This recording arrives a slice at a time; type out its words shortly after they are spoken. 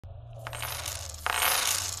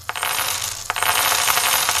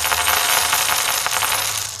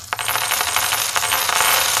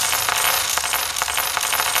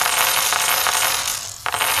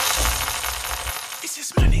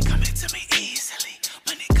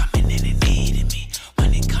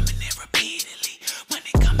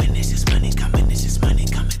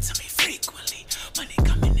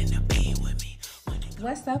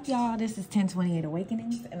up, y'all? This is 1028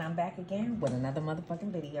 Awakenings, and I'm back again with another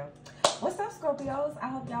motherfucking video. What's up, Scorpios? I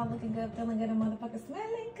hope y'all looking good, feeling good, and motherfucking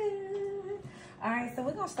smelling good. All right, so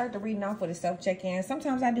we're going to start the reading off with a self-check-in.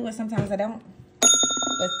 Sometimes I do it, sometimes I don't.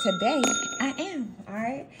 But today, I am, all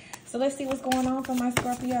right? So let's see what's going on for my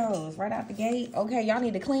Scorpios right out the gate. Okay, y'all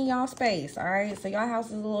need to clean y'all space, all right? So y'all house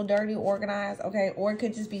is a little dirty, organized, okay? Or it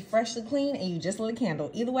could just be freshly clean and you just lit a candle.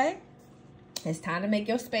 Either way, it's time to make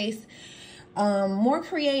your space more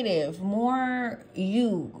creative, more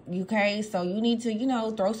you, okay? So you need to, you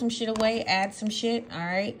know, throw some shit away, add some shit, all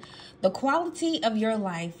right? The quality of your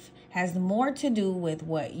life has more to do with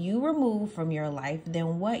what you remove from your life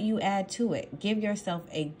than what you add to it. Give yourself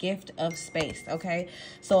a gift of space, okay?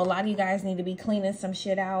 So a lot of you guys need to be cleaning some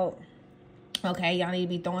shit out. Okay, y'all need to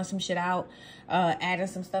be throwing some shit out, adding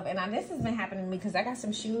some stuff. And now this has been happening to me because I got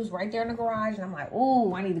some shoes right there in the garage. And I'm like,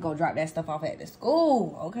 ooh, I need to go drop that stuff off at the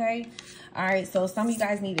school, okay? All right, so some of you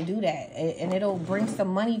guys need to do that. And it'll bring some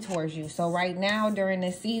money towards you. So right now, during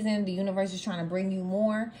this season, the universe is trying to bring you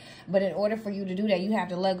more. But in order for you to do that, you have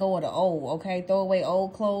to let go of the old, okay? Throw away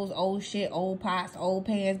old clothes, old shit, old pots, old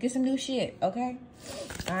pans. Get some new shit, okay?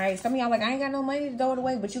 All right, some of y'all like, I ain't got no money to throw it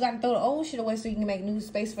away, but you got to throw the old shit away so you can make new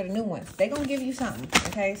space for the new ones. They gonna give you something,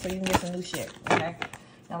 okay, so you can get some new shit, okay?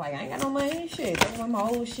 Y'all like, I ain't got no money, shit, throw away my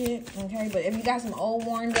old shit, okay? But if you got some old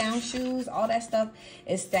worn down shoes, all that stuff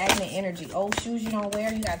is stagnant energy. Old shoes you don't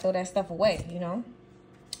wear, you got to throw that stuff away, you know?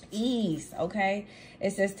 Ease, okay?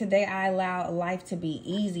 It says, today I allow life to be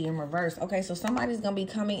easy in reverse. Okay, so somebody's gonna be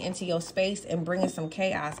coming into your space and bringing some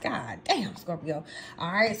chaos. God damn, Scorpio.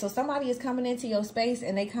 All right, so somebody is coming into your space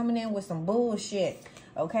and they coming in with some bullshit.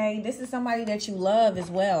 Okay, this is somebody that you love as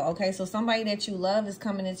well. Okay, so somebody that you love is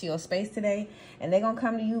coming into your space today and they're gonna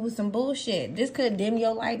come to you with some bullshit. This could dim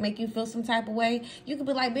your light, make you feel some type of way. You could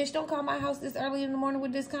be like, bitch, don't call my house this early in the morning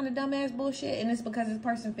with this kind of dumbass bullshit. And it's because this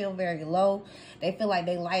person feel very low. They feel like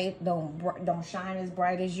their light don't shine as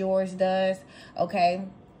bright as yours does. Okay.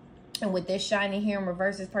 And with this shining here in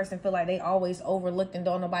reverse, this person feel like they always overlooked and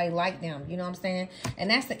don't nobody like them. You know what I'm saying? And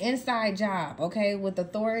that's the inside job, okay? With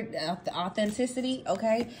authority, the authenticity,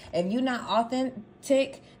 okay? If you're not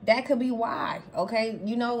authentic, that could be why, okay?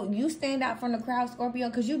 You know, you stand out from the crowd, Scorpio,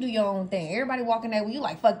 because you do your own thing. Everybody walking that way, you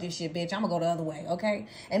like, fuck this shit, bitch. I'm going to go the other way, okay?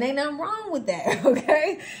 And ain't nothing wrong with that,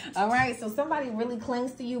 okay? All right? So somebody really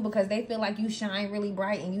clings to you because they feel like you shine really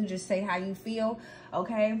bright and you just say how you feel,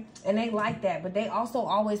 okay? And they like that, but they also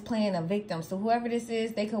always playing a victim. So whoever this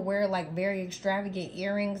is, they could wear like very extravagant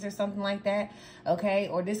earrings or something like that, okay?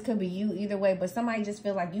 Or this could be you, either way, but somebody just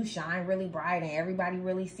feel like you shine really bright and everybody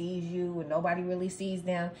really sees you and nobody really sees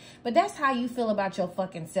them. But that's how you feel about your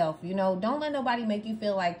fucking self, you know? Don't let nobody make you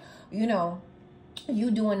feel like, you know, you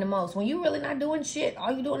doing the most. When you really not doing shit,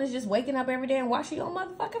 all you doing is just waking up every day and washing your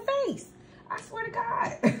motherfucking face. I swear to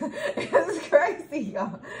God. It's crazy,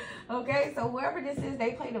 y'all. Okay, so whoever this is,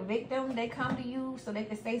 they play the victim. They come to you so they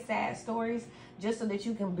can say sad stories just so that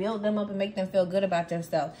you can build them up and make them feel good about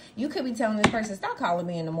themselves. You could be telling this person, stop calling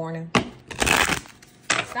me in the morning.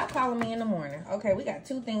 Stop calling me in the morning. Okay, we got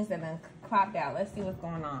two things that done popped out. Let's see what's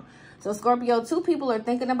going on. So, Scorpio, two people are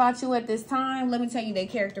thinking about you at this time. Let me tell you their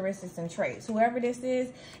characteristics and traits. Whoever this is,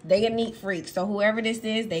 they a neat freak. So, whoever this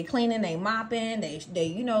is, they cleaning, they mopping, they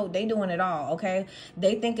you know, they doing it all, okay?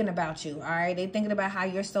 They thinking about you, all right? They thinking about how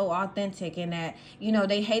you're so authentic and that, you know,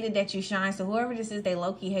 they hated that you shine. So, whoever this is, they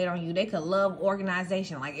low-key hate on you. They could love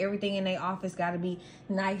organization. Like, everything in their office got to be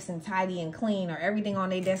nice and tidy and clean, or everything on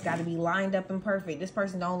their desk got to be lined up and perfect. This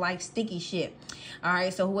person don't like sticky shit, all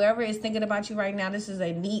right? So, whoever is thinking about you right now, this is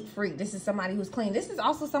a neat freak. This is somebody who's clean. This is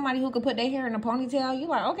also somebody who could put their hair in a ponytail. You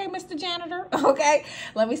like, okay, Mr. Janitor. Okay,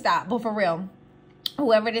 let me stop. But for real,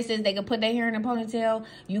 whoever this is, they could put their hair in a ponytail.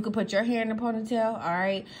 You could put your hair in a ponytail. All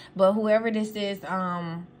right. But whoever this is,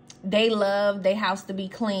 they love their house to be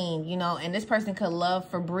clean, you know, and this person could love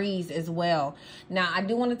Febreze as well. Now, I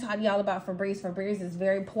do want to talk to y'all about Febreze. Febreze is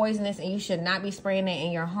very poisonous and you should not be spraying it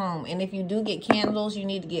in your home. And if you do get candles, you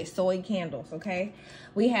need to get soy candles, okay?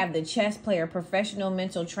 We have the chess player, professional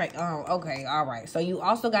mental okay, all right. So you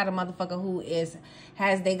also got a motherfucker who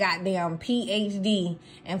has they goddamn PhD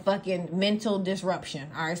in fucking mental disruption,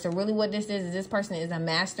 all right? So really what this is this person is a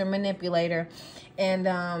master manipulator.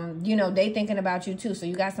 And, you know, they thinking about you too. So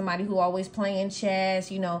you got somebody who always playing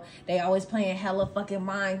chess, you know, they always playing hella fucking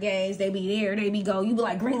mind games. They be there, they be go. You be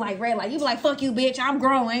like green light, red light. You be like, fuck you, bitch. I'm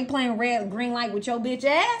grown. I ain't playing green light with your bitch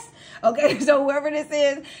ass. Okay, so whoever this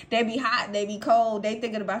is, they be hot, they be cold. They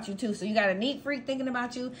thinking about you too. So you got a neat freak thinking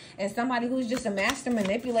about you and somebody who's just a master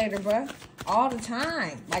manipulator, bruh. All the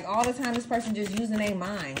time. Like all the time, this person just using their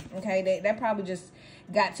mind. Okay, that probably just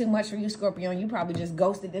got too much for you, Scorpio. And you probably just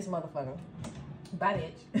ghosted this motherfucker.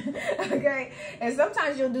 Bye, bitch. Okay, and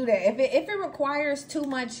sometimes you'll do that if it requires too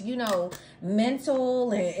much, you know,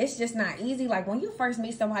 mental, and it's just not easy. Like when you first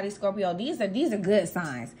meet somebody, Scorpio, these are good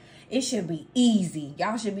signs. It should be easy.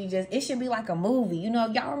 Y'all should be it should be like a movie. You know,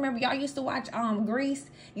 y'all remember, y'all used to watch Grease,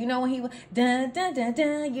 you know, when he was dun dun dun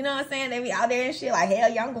dun, you know what I'm saying? They be out there and shit like, hell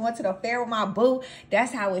yeah, I'm going to the fair with my boo.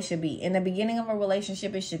 That's how it should be. In the beginning of a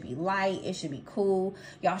relationship, it should be light, it should be cool.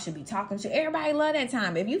 Y'all should be talking to everybody. Love that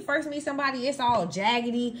time. If you first meet somebody, it's all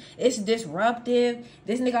jaggedy, it's disruptive.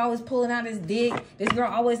 This nigga always pulling out his dick. This girl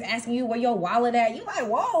always asking you where your wallet at. You like,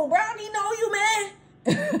 whoa, bro, I didn't know you, man.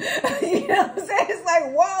 You know what I'm saying? It's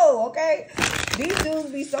like, whoa, okay? These dudes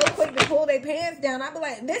be so quick to pull their pants down. I be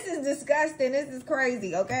like, this is disgusting. This is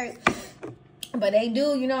crazy, okay? But they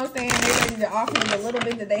do, you know what I'm saying? They're ready to offer you the little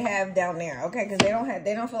bit that they have down there, okay? Because they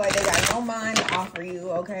don't feel like they got no mind to offer you,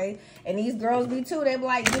 okay? And these girls be too. They be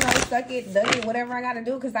like, you know, suck it, duck it, whatever I got to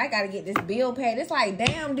do, because I got to get this bill paid. It's like,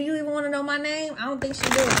 damn, do you even want to know my name? I don't think she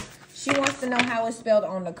do. She wants to know how it's spelled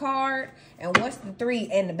on the card and what's the 3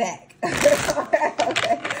 in the back.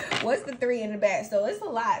 Okay. What's the 3 in the back? So it's a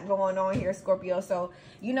lot going on here, Scorpio. So,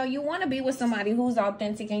 you know, you want to be with somebody who's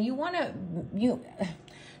authentic, and you want to,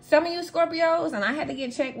 some of you Scorpios, and I had to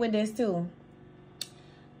get checked with this too.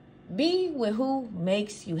 Be with who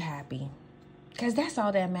makes you happy, because that's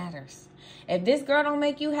all that matters. If this girl don't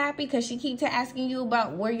make you happy because she keeps asking you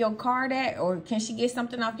about where your card at, or can she get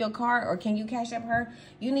something off your card, or can you cash up her,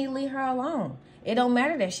 you need to leave her alone. It don't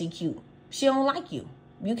matter that she cute. She don't like you.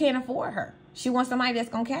 You can't afford her. She wants somebody that's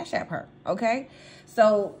going to cash up her, okay?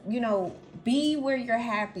 So, you know, be where you're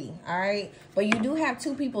happy, all right? But you do have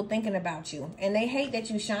two people thinking about you, and they hate that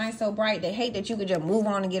you shine so bright. They hate that you could just move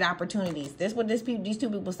on and get opportunities. That's what these two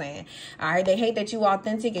people saying, all right? They hate that you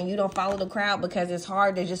authentic and you don't follow the crowd, because it's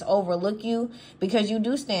hard to just overlook you, because you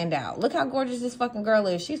do stand out. Look how gorgeous this fucking girl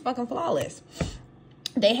is. She's fucking flawless.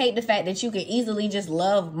 They hate the fact that you can easily just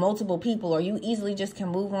love multiple people, or you easily just can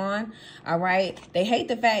move on, all right? They hate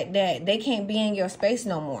the fact that they can't be in your space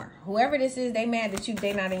no more. Whoever this is, they mad that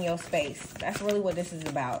they're not in your space. That's really what this is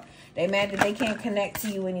about. They mad that they can't connect to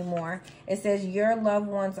you anymore. It says your loved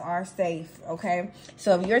ones are safe, okay?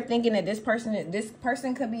 So if you're thinking that this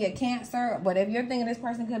person could be a Cancer, but if you're thinking this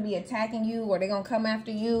person could be attacking you, or they're going to come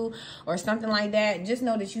after you or something like that, just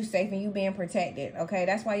know that you're safe and you being protected, okay?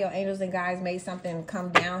 That's why your angels and guides made something come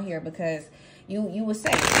down here, because you were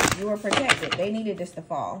safe. You were protected. They needed this to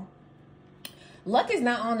fall. Luck is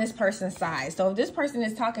not on this person's side. So if this person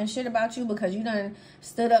is talking shit about you because you done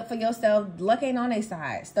stood up for yourself, luck ain't on their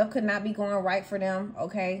side. Stuff could not be going right for them,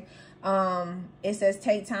 okay? It says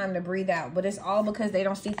take time to breathe out, but it's all because they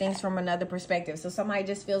don't see things from another perspective. So somebody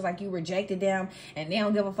just feels like you rejected them and they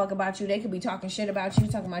don't give a fuck about you. They could be talking shit about you,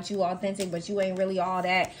 talking about you authentic, but you ain't really all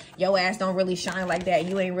that. Your ass don't really shine like that.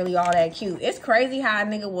 You ain't really all that cute. It's crazy how a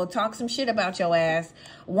nigga will talk some shit about your ass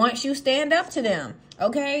once you stand up to them.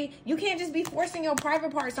 Okay, you can't just be forcing your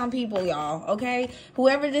private parts on people, y'all. Okay,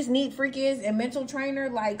 whoever this neat freak is and mental trainer,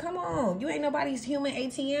 like, come on, you ain't nobody's human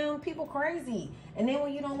ATM. People crazy. And then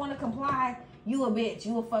when you don't want to comply, you a bitch,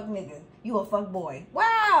 you a fuck nigga, you a fuck boy.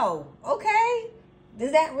 Wow. Okay,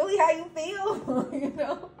 is that really how you feel? You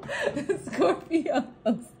know,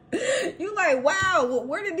 Scorpios. You like, wow,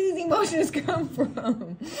 where did these emotions come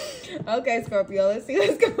from? Okay, Scorpio, let's see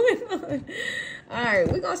what's going on. All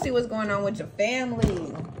right, we're going to see what's going on with your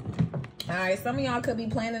family. All right, some of y'all could be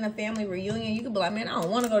planning a family reunion. You could be like, man, I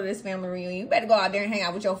don't want to go to this family reunion. You better go out there and hang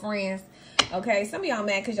out with your friends. Okay, some of y'all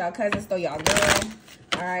mad because y'all cousins stole y'all girl.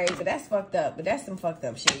 All right, but that's fucked up. But that's some fucked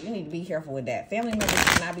up shit. You need to be careful with that. Family members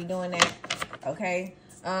should not be doing that. Okay.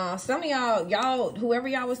 Some of y'all, whoever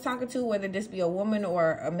y'all was talking to, whether this be a woman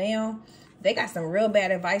or a male, they got some real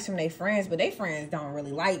bad advice from their friends, but their friends don't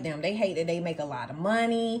really like them. They hate that they make a lot of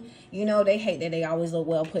money. You know, they hate that they always look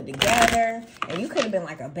well put together. And you could have been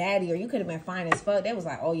like a baddie, or you could have been fine as fuck. They was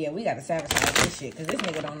like, oh yeah, we got to sabotage this shit because this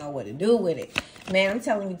nigga don't know what to do with it. Man, I'm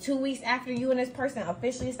telling you, 2 weeks after you and this person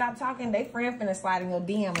officially stop talking, they friend finna slide in your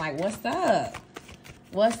DM like, what's up?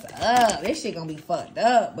 What's up? This shit gonna be fucked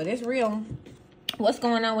up, but it's real. What's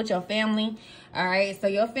going on with your family? All right, so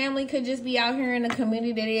your family could just be out here in the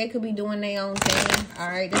community. They could be doing their own thing. All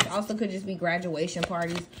right, this also could just be graduation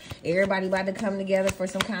parties. Everybody about to come together for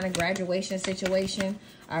some kind of graduation situation.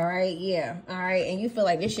 All right, yeah. All right, and you feel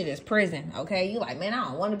like this shit is prison, okay? You like, man, I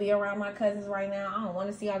don't want to be around my cousins right now. I don't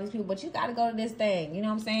want to see all these people, but you got to go to this thing. You know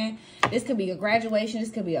what I'm saying? This could be a graduation.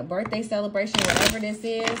 This could be a birthday celebration, whatever this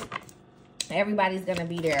is. Everybody's going to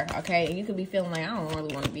be there, okay? And you could be feeling like, I don't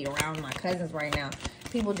really want to be around my cousins right now.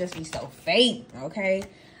 People just be so fake, okay?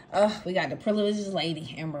 We got the privileged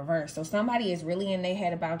lady in reverse. So somebody is really in their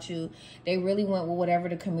head about you. They really went with whatever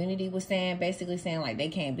the community was saying, basically saying like they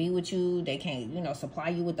can't be with you. They can't, you know, supply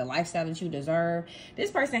you with the lifestyle that you deserve.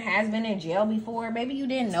 This person has been in jail before. Maybe you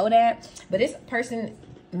didn't know that, but this person,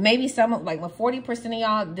 maybe some, like 40% of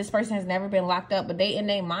y'all, this person has never been locked up, but they in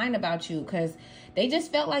their mind about you because they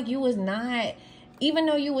just felt like you was not, even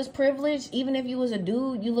though you was privileged, even if you was a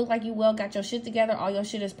dude, you look like you got your shit together, all your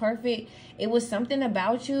shit is perfect. It was something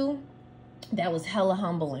about you that was hella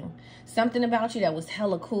humbling. Something about you that was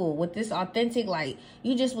hella cool. With this authentic, like,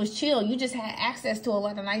 you just was chill. You just had access to a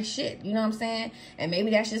lot of nice shit. You know what I'm saying? And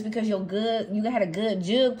maybe that's just because you had a good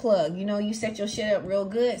jug plug. You know, you set your shit up real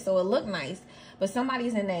good, so it looked nice. But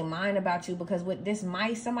somebody's in their mind about you because with this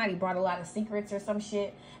mice, somebody brought a lot of secrets or some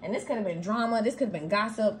shit. And this could have been drama. This could have been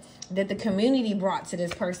gossip that the community brought to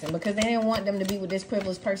this person because they didn't want them to be with this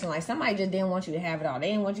privileged person. Like, somebody just didn't want you to have it all. They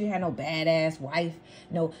didn't want you to have no badass wife,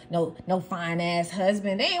 no fine ass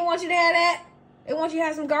husband. They didn't want you to have that. They want you to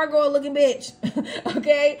have some gargoyle looking bitch,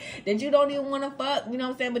 okay? That you don't even want to fuck, you know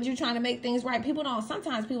what I'm saying? But you trying to make things right.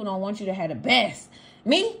 Sometimes people don't want you to have the best.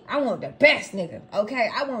 Me, I want the best nigga, okay?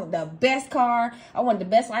 I want the best car. I want the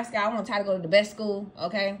best lifestyle. I want Ty to go to the best school,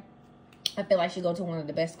 okay? I feel like she go to one of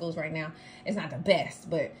the best schools right now. It's not the best,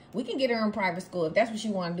 but we can get her in private school if that's what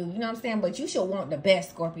you want to do. You know what I'm saying? But you should want the best,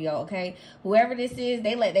 Scorpio, okay? Whoever this is,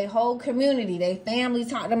 they let their whole community, their family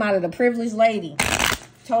talk them out of the privileged lady.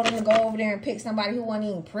 Told them to go over there and pick somebody who wasn't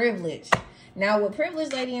even privileged. Now, with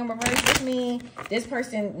privileged lady in reverse, this means this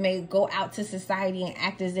person may go out to society and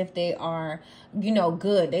act as if they are, you know,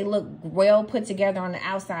 good. They look well put together on the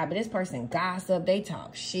outside, but this person gossip. They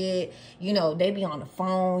talk shit. You know, they be on the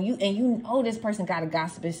phone. You know this person got a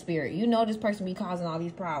gossiping spirit. You know this person be causing all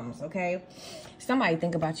these problems, okay? Somebody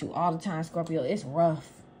think about you all the time, Scorpio. It's rough.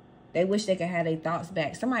 They wish they could have their thoughts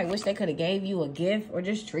back. Somebody wish they could have gave you a gift or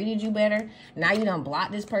just treated you better. Now you done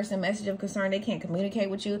blocked this person, message of concern. They can't communicate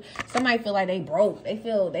with you. Somebody feel like they broke. They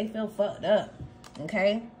feel fucked up,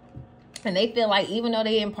 okay? And they feel like even though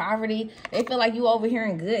they in poverty, they feel like you over here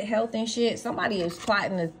in good health and shit. Somebody is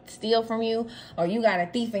plotting to steal from you, or you got a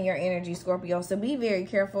thief in your energy, Scorpio. So be very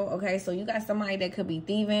careful, okay? So you got somebody that could be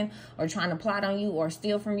thieving or trying to plot on you or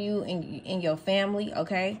steal from you in your family,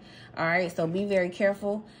 okay? All right, so be very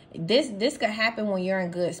careful. This could happen when you're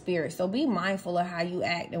in good spirits. So be mindful of how you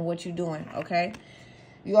act and what you're doing, okay?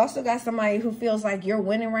 You also got somebody who feels like you're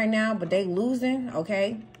winning right now, but they losing,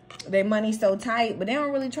 okay? Their money's so tight, but they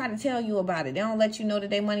don't really try to tell you about it. They don't let you know that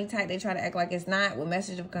their money tight. They try to act like it's not. With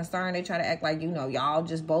message of concern, they try to act like, you know, y'all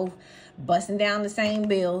just both busting down the same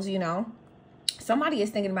bills, you know. Somebody is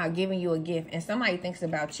thinking about giving you a gift, and somebody thinks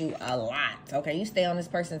about you a lot, okay? You stay on this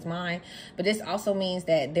person's mind, but this also means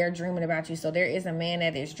that they're dreaming about you. So there is a man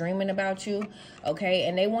that is dreaming about you, okay?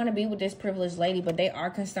 And they want to be with this privileged lady, but they are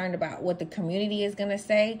concerned about what the community is going to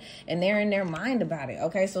say, and they're in their mind about it,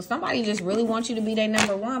 okay? So somebody just really wants you to be their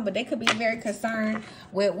number one, but they could be very concerned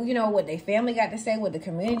with, you know, what their family got to say, what the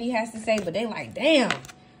community has to say, but they like, damn,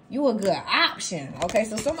 you a good option, okay?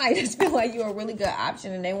 So somebody just feel like you're a really good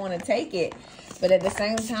option, and they want to take it. But at the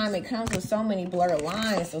same time, it comes with so many blurred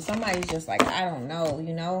lines. So somebody's just like, I don't know,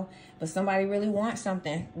 you know. But somebody really wants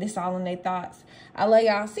something. This all in their thoughts. I love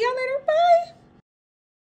y'all. See y'all later. Bye.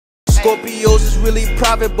 Scorpios is really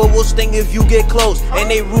private, but will sting if you get close. And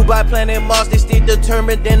they rule by planet Mars, they stay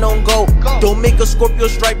determined, then don't go. Don't make a Scorpio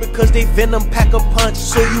strike because they venom pack a punch.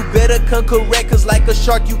 So you better come correct, cause like a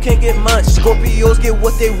shark you can't get munched. Scorpios get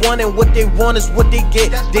what they want, and what they want is what they get.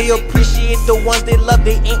 They appreciate the ones they love,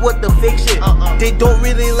 they ain't what the fake shit. They don't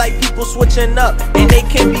really like people switching up, and they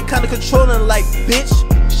can be kinda controlling like, bitch,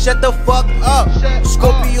 shut the fuck up.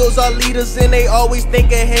 Scorpios are leaders and they always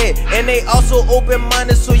think ahead, and they also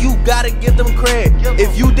open-minded, so you gotta give them credit.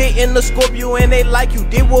 If you dating a Scorpio and they like you,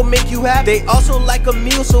 they will make you happy. They also like a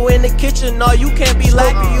meal, so in the kitchen, no, you can't be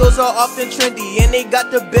like. Scorpios are often trendy and they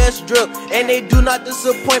got the best drip, and they do not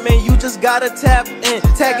disappoint, man. You just gotta tap in.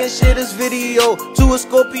 Tagging shit is video to a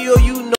Scorpio, you know.